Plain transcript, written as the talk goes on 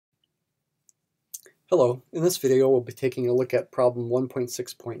Hello, in this video we'll be taking a look at problem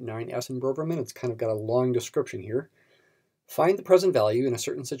 1.6.9s in Broverman. It's kind of got a long description here. Find the present value in a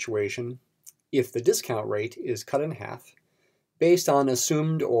certain situation if the discount rate is cut in half based on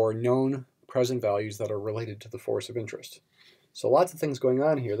assumed or known present values that are related to the force of interest. So lots of things going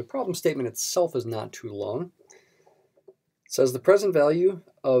on here. The problem statement itself is not too long. It says the present value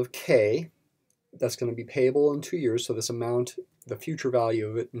of K, that's going to be payable in 2 years, so this amount, the future value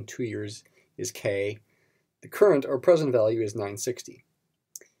of it in 2 years is K. The current or present value is 960.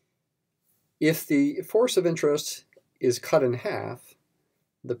 If the force of interest is cut in half,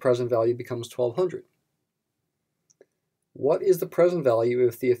 the present value becomes 1200. What is the present value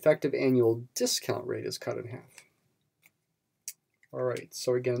if the effective annual discount rate is cut in half? All right,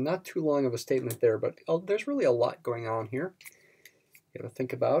 so again, not too long of a statement there, but there's really a lot going on here you got to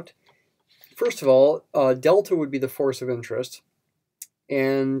think about. First of all, delta would be the force of interest,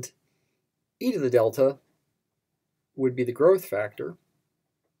 and e to the delta would be the growth factor.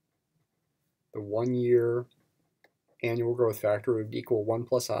 The 1 year annual growth factor would equal 1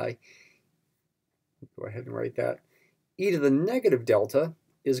 plus I. Go ahead and write that. E to the negative delta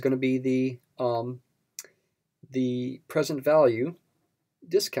is going to be the present value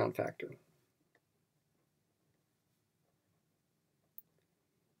discount factor.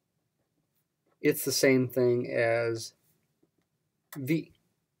 It's the same thing as V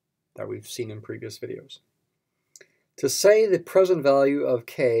that we've seen in previous videos. To say the present value of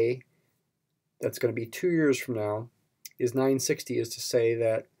K, that's going to be 2 years from now, is 960 is to say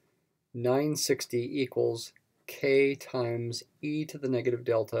that 960 equals K times e to the negative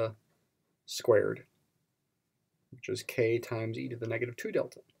delta squared, which is K times e to the negative 2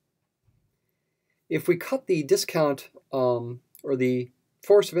 delta. If we cut the discount, or the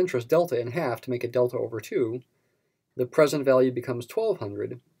force of interest delta in half to make it delta over 2, the present value becomes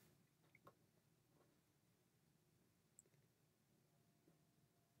 1200.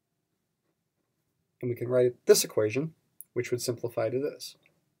 And we can write this equation, which would simplify to this.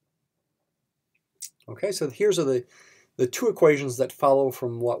 Okay, so here's the two equations that follow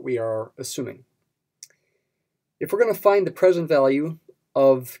from what we are assuming. If we're going to find the present value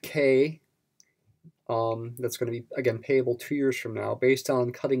of K, that's going to be, again, payable 2 years from now, based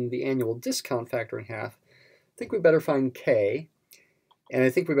on cutting the annual discount factor in half, I think we better find K, and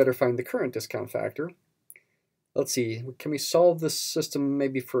I think we better find the current discount factor. Let's see, can we solve this system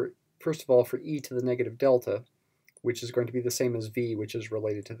maybe first of all for e to the negative delta, which is going to be the same as v, which is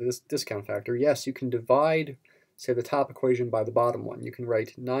related to this discount factor? Yes, you can divide, say, the top equation by the bottom one. You can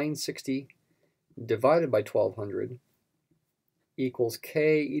write 960 divided by 1200 equals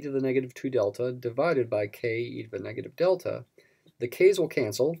k e to the negative 2 delta divided by k e to the negative delta. The k's will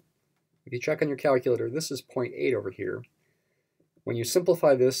cancel. If you check on your calculator, this is 0.8 over here. When you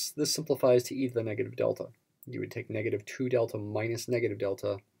simplify this, this simplifies to e to the negative delta. You would take negative 2 delta minus negative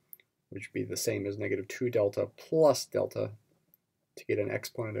delta, which would be the same as negative 2 delta plus delta, to get an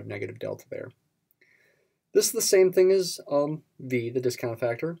exponent of negative delta there. This is the same thing as v, the discount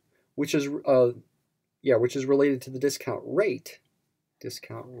factor, which is related to the discount rate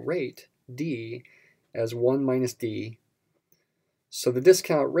d, as 1 minus d. So the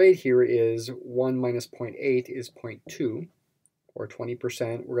discount rate here is 1 minus 0.8 is 0.2, or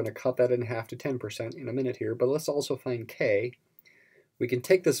 20%. We're going to cut that in half to 10% in a minute here, but let's also find k. We can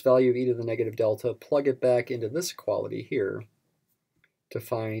take this value of e to the negative delta, plug it back into this equality here to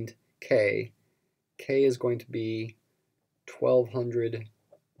find k. K is going to be 1200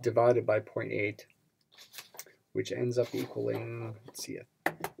 divided by 0.8, which ends up equaling, let's see it,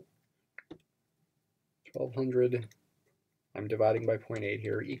 1200, I'm dividing by 0.8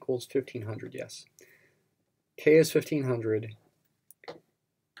 here, equals 1500, yes. K is 1500.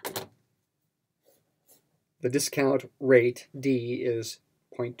 The discount rate, d, is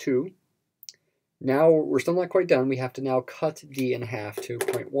 0.2. Now we're still not quite done. We have to now cut d in half to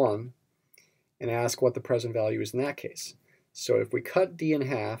 0.1 and ask what the present value is in that case. So if we cut d in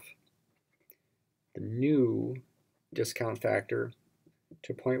half, the new discount factor,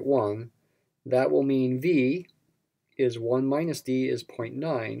 to 0.1, that will mean v is 1 minus d is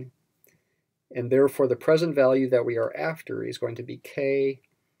 0.9, and therefore the present value that we are after is going to be k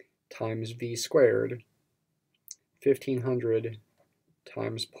times v squared, 1500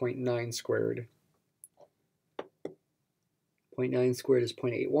 times 0.9 squared. 0.9 squared is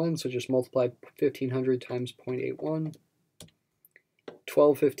 0.81, so just multiply 1500 times 0.81.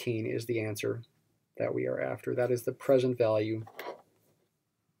 1215 is the answer that we are after. That is the present value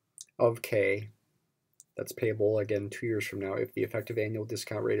of K that's payable, again, 2 years from now if the effective annual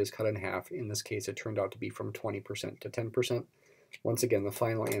discount rate is cut in half. In this case, it turned out to be from 20% to 10%. Once again, the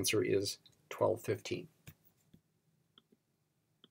final answer is 1215.